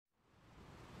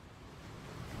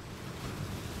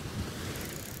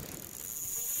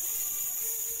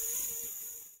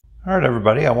All right,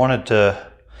 everybody, I wanted to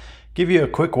give you a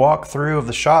quick walkthrough of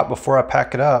the shop before I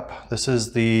pack it up. This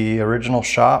is the original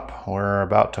shop. We're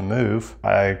about to move.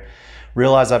 I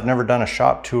realize I've never done a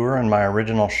shop tour in my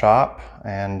original shop,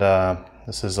 and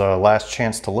this is a last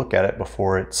chance to look at it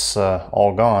before it's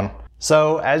all gone.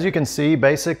 So as you can see,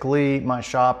 basically my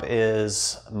shop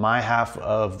is my half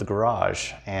of the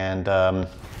garage, and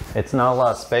it's not a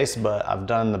lot of space, but I've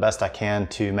done the best I can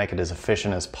to make it as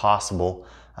efficient as possible.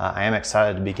 I am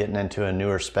excited to be getting into a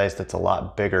newer space that's a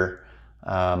lot bigger.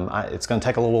 It's going to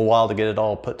take a little while to get it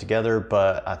all put together,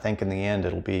 but I think in the end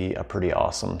it'll be a pretty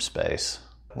awesome space.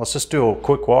 Let's just do a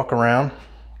quick walk around.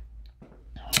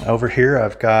 Over here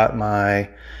I've got my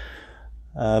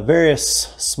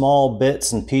various small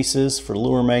bits and pieces for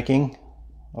lure making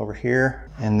over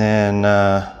here. And then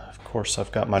of course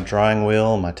I've got my drying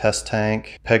wheel, my test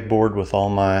tank, pegboard with all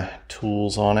my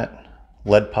tools on it,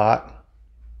 lead pot.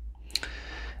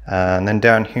 And then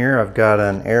down here I've got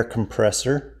an air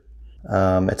compressor.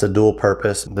 It's a dual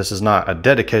purpose. This is not a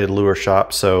dedicated lure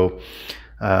shop, so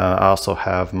I also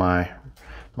have my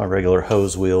regular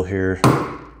hose wheel here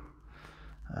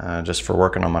just for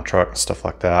working on my truck and stuff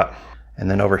like that. And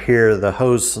then over here the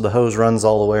hose runs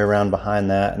all the way around behind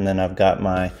that, and then I've got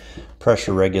my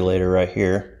pressure regulator right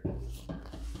here.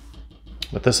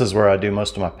 But this is where I do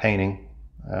most of my painting.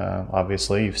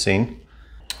 Obviously you've seen.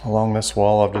 Along this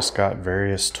wall I've just got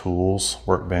various tools,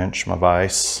 workbench, my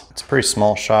vise. It's a pretty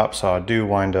small shop, so I do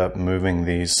wind up moving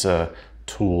these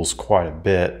tools quite a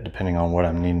bit depending on what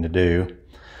I'm needing to do.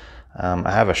 I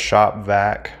have a shop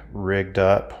vac rigged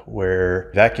up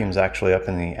where vacuum's actually up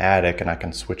in the attic and I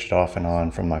can switch it off and on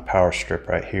from my power strip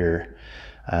right here.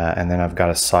 And then I've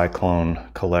got a cyclone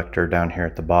collector down here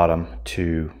at the bottom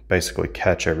to basically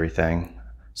catch everything.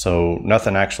 So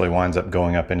nothing actually winds up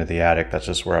going up into the attic. That's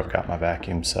just where I've got my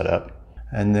vacuum set up.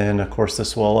 And then of course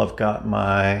this wall I've got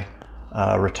my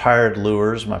retired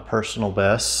lures, my personal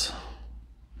bests.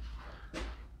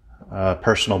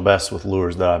 Personal bests with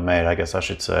lures that I've made, I guess I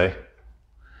should say.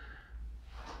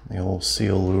 The old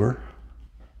seal lure.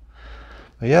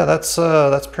 But yeah,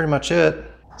 that's pretty much it.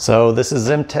 So this is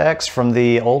Zimtex from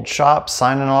the old shop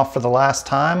signing off for the last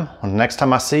time. Well, next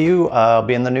time I see you, I'll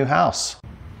be in the new house.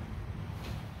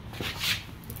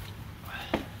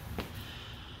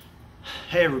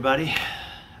 Hey everybody,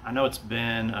 I know it's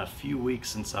been a few weeks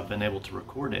since I've been able to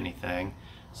record anything,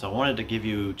 so I wanted to give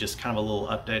you just kind of a little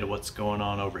update of what's going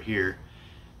on over here.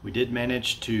 We did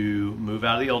manage to move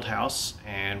out of the old house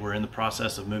and we're in the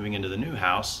process of moving into the new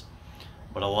house,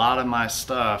 but a lot of my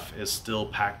stuff is still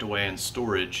packed away in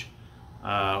storage,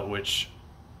 which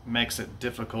makes it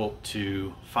difficult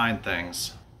to find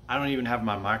things. I don't even have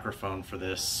my microphone for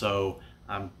this, so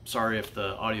I'm sorry if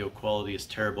the audio quality is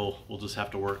terrible. We'll just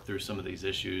have to work through some of these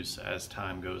issues as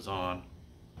time goes on.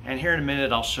 And here in a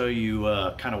minute I'll show you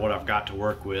kind of what I've got to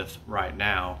work with right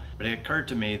now. But it occurred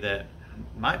to me that it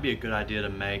might be a good idea to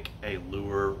make a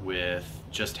lure with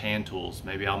just hand tools.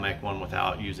 Maybe I'll make one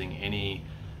without using any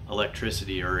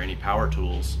electricity or any power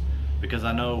tools, because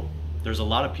I know there's a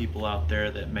lot of people out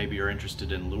there that maybe are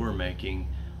interested in lure making,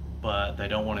 but they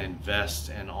don't want to invest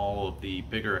in all of the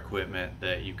bigger equipment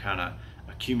that you kind of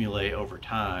accumulate over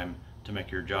time to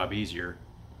make your job easier.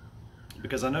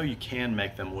 Because I know you can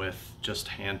make them with just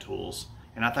hand tools,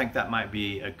 and I think that might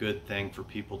be a good thing for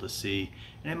people to see,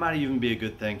 and it might even be a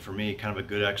good thing for me, kind of a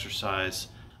good exercise.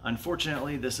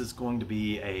 Unfortunately, this is going to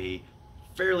be a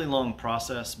fairly long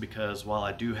process, because while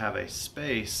I do have a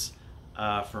space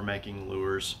for making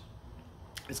lures,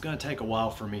 it's going to take a while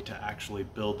for me to actually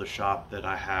build the shop that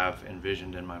I have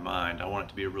envisioned in my mind. I want it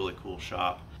to be a really cool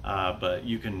shop, but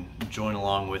you can join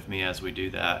along with me as we do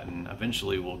that, and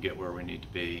eventually we'll get where we need to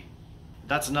be.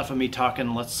 That's enough of me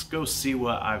talking. Let's go see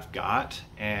what I've got,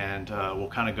 and we'll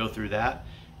kind of go through that,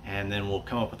 and then we'll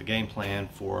come up with a game plan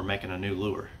for making a new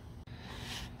lure.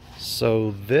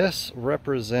 So this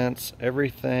represents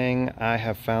everything I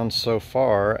have found so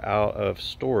far out of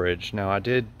storage. Now I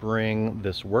did bring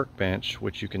this workbench,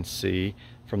 which you can see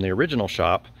from the original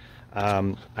shop.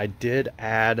 I did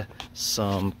add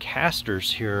some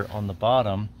casters here on the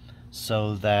bottom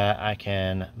so that I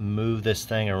can move this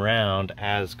thing around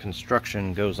as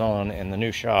construction goes on in the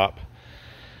new shop.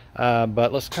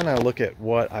 But let's kind of look at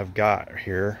what I've got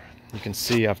here. You can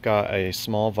see I've got a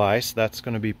small vise. That's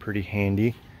going to be pretty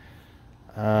handy.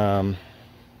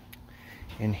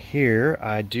 In here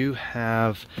I do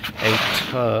have a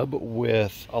tub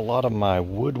with a lot of my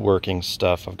woodworking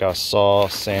stuff. I've got saw,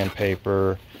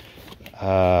 sandpaper,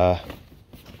 I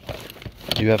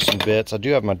do have some bits. I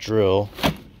do have my drill,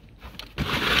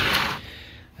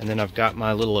 and then I've got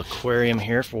my little aquarium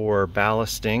here for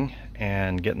ballasting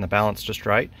and getting the balance just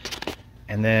right.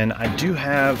 And then I do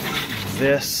have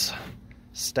this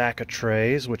stack of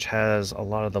trays, which has a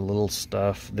lot of the little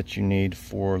stuff that you need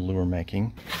for lure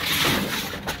making.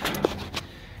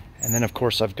 And then of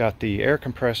course I've got the air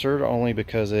compressor, only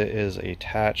because it is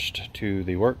attached to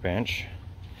the workbench.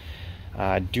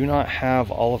 I do not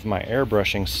have all of my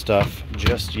airbrushing stuff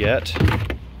just yet.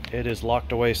 It is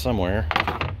locked away somewhere.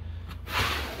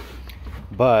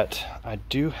 But I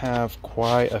do have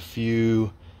quite a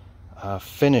few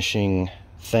finishing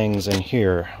things in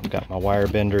here. I've got my wire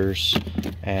benders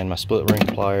and my split ring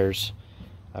pliers.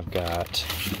 I've got,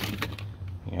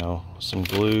 you know, some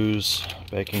glues,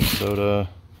 baking soda,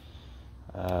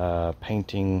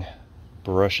 painting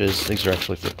brushes. These are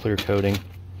actually for clear coating.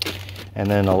 And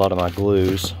then a lot of my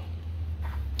glues.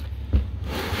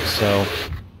 So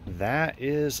that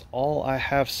is all I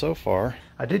have so far.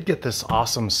 I did get this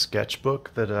awesome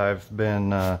sketchbook that I've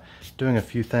been doing a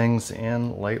few things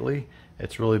in lately.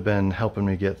 It's really been helping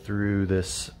me get through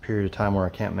this period of time where I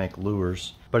can't make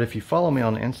lures. But if you follow me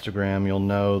on Instagram, you'll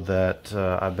know that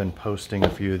I've been posting a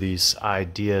few of these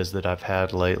ideas that I've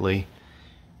had lately.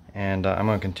 And I'm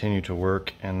going to continue to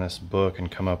work in this book and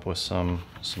come up with some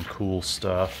cool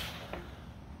stuff.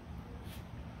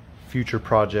 Future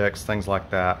projects, things like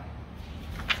that.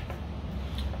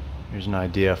 Here's an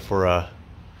idea for a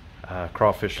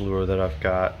crawfish lure that I've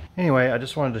got. Anyway, I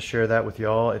just wanted to share that with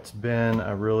y'all. It's been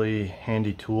a really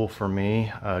handy tool for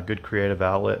me, a good creative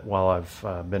outlet while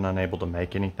I've been unable to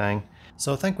make anything.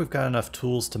 So I think we've got enough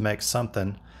tools to make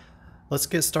something. Let's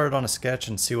get started on a sketch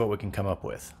and see what we can come up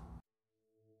with.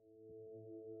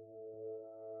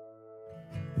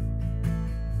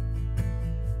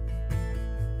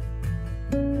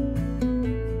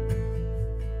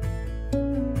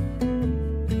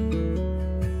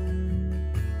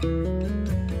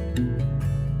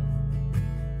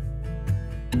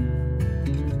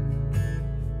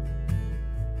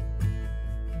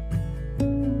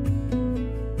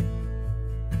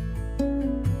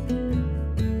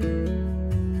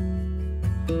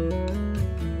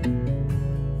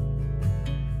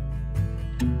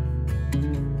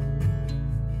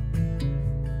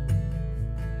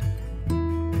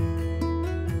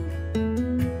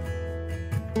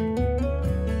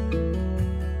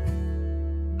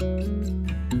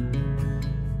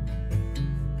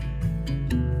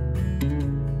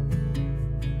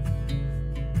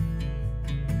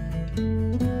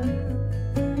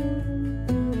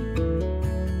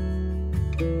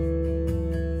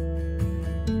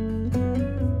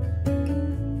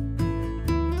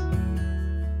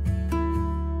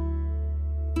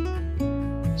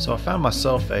 So I found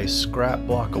myself a scrap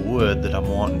block of wood that I'm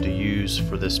wanting to use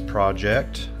for this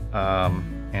project,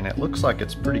 and it looks like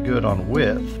it's pretty good on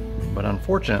width, but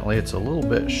unfortunately it's a little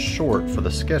bit short for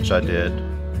the sketch I did.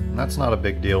 And that's not a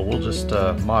big deal. We'll just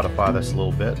modify this a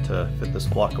little bit to fit this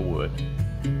block of wood.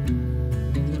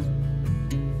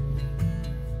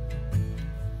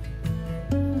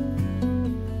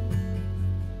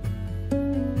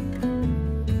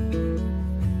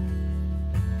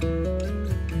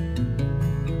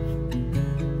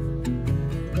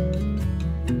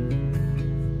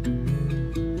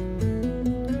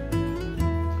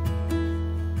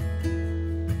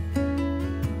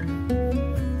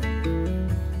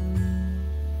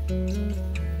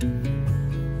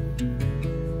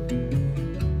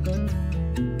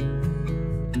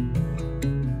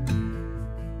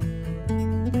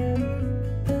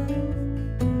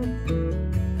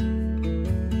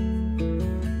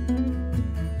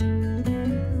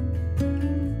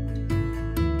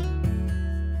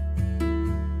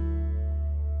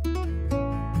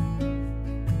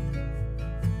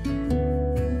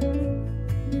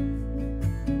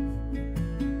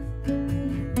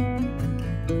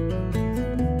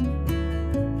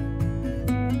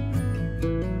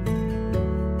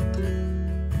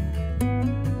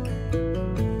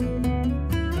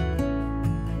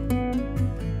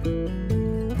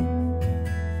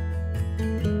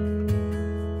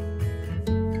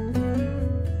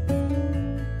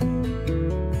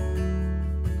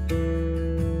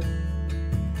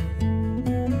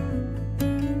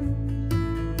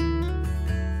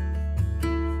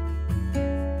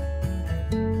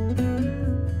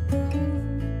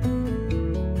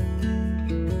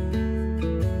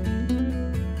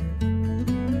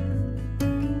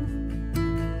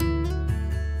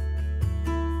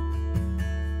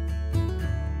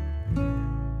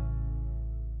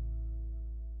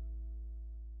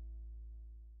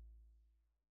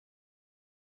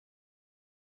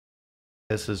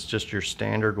 This is just your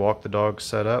standard walk the dog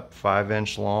setup,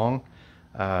 5-inch long,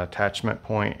 attachment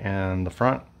point in the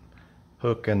front,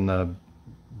 hook in the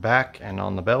back and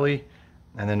on the belly,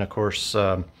 And then of course,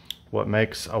 what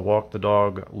makes a walk the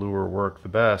dog lure work the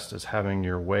best is having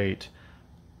your weight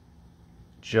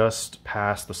just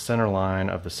past the center line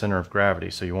of the center of gravity.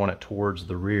 So you want it towards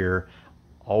the rear,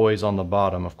 always on the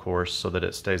bottom of course, so that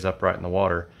it stays upright in the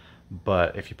water.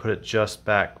 But if you put it just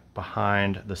back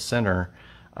behind the center,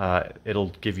 it'll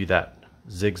give you that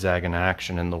zigzagging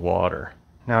action in the water.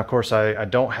 Now of course I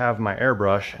don't have my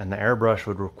airbrush, and the airbrush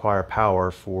would require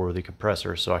power for the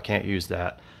compressor, so I can't use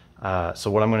that. So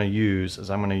what I'm going to use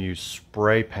is I'm going to use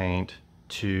spray paint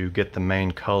to get the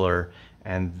main color,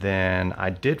 and then I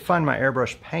did find my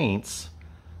airbrush paints,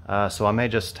 so I may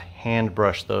just hand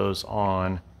brush those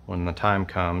on when the time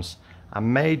comes. I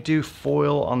may do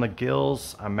foil on the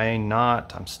gills, I may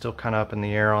not. I'm still kind of up in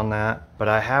the air on that, but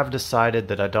I have decided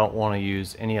that I don't want to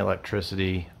use any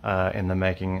electricity in the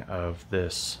making of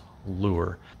this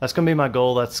lure. That's going to be my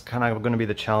goal. That's kind of going to be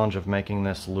the challenge of making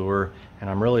this lure, and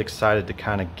I'm really excited to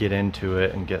kind of get into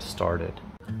it and get started.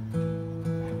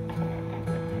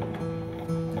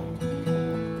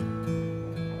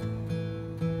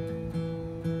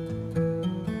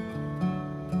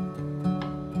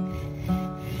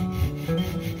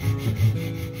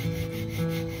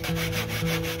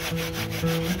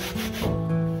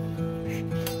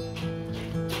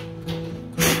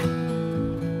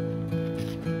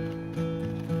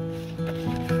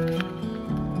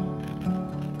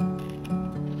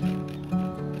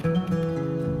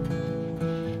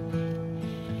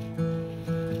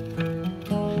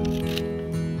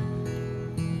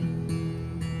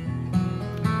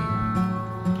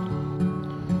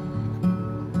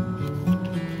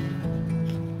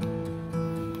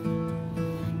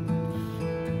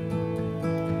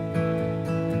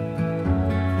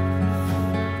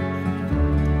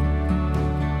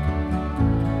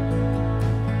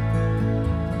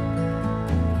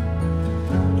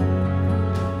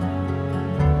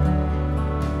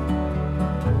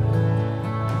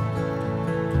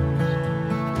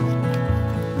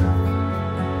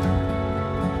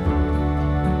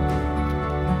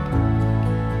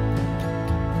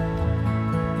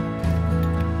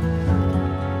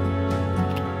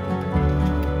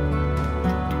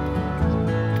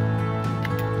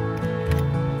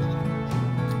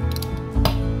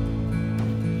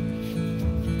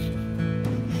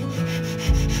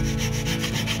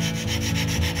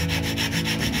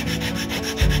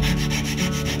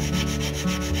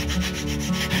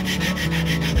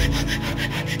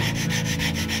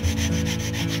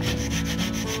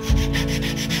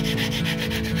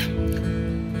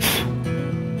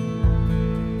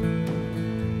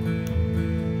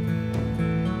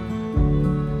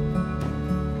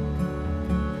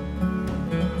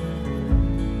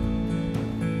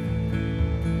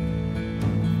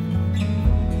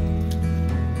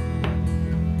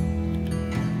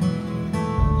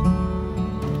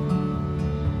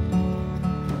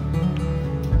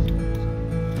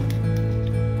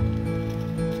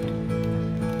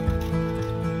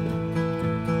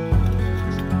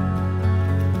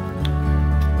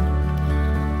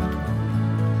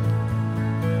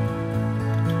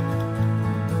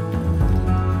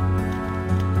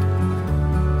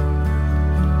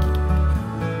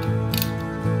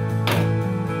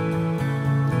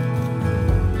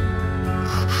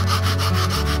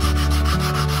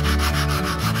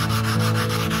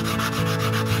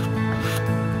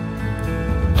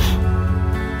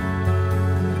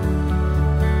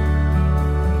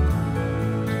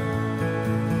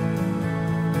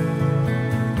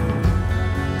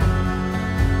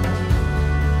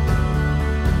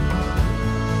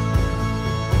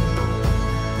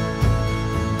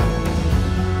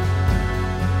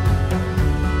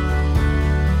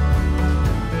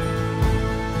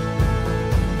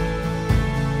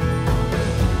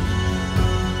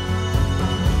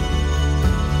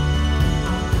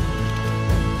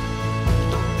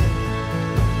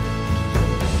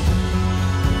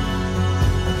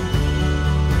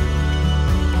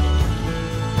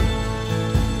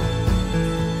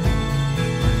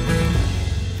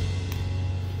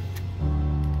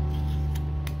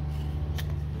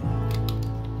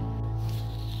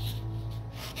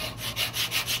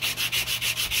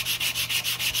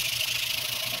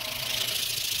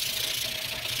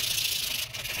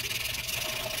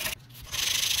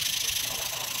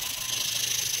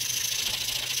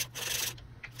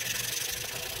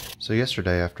 So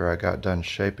yesterday after I got done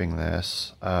shaping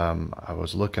this, I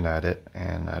was looking at it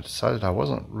and I decided I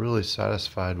wasn't really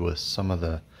satisfied with some of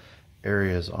the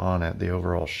areas on it, the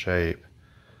overall shape.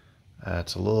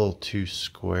 It's a little too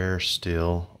square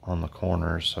still on the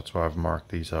corners, that's why I've marked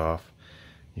these off.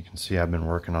 You can see I've been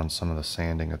working on some of the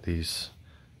sanding of these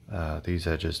these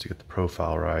edges to get the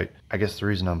profile right. I guess the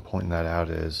reason I'm pointing that out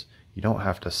is you don't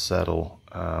have to settle.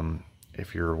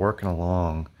 If you're working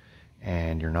along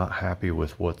and you're not happy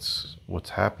with what's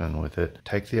happening with it,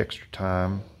 take the extra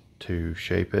time to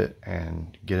shape it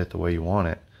and get it the way you want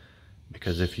it.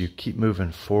 Because if you keep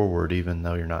moving forward even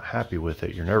though you're not happy with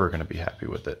it, you're never going to be happy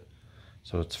with it.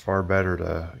 So it's far better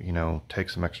to, you know, take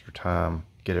some extra time,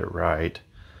 get it right,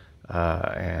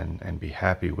 and be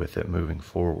happy with it moving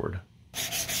forward.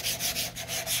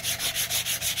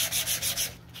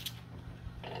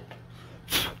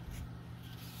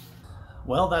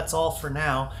 Well, that's all for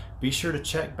now. Be sure to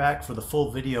check back for the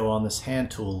full video on this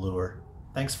hand tool lure.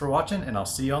 Thanks for watching, and I'll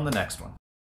see you on the next one.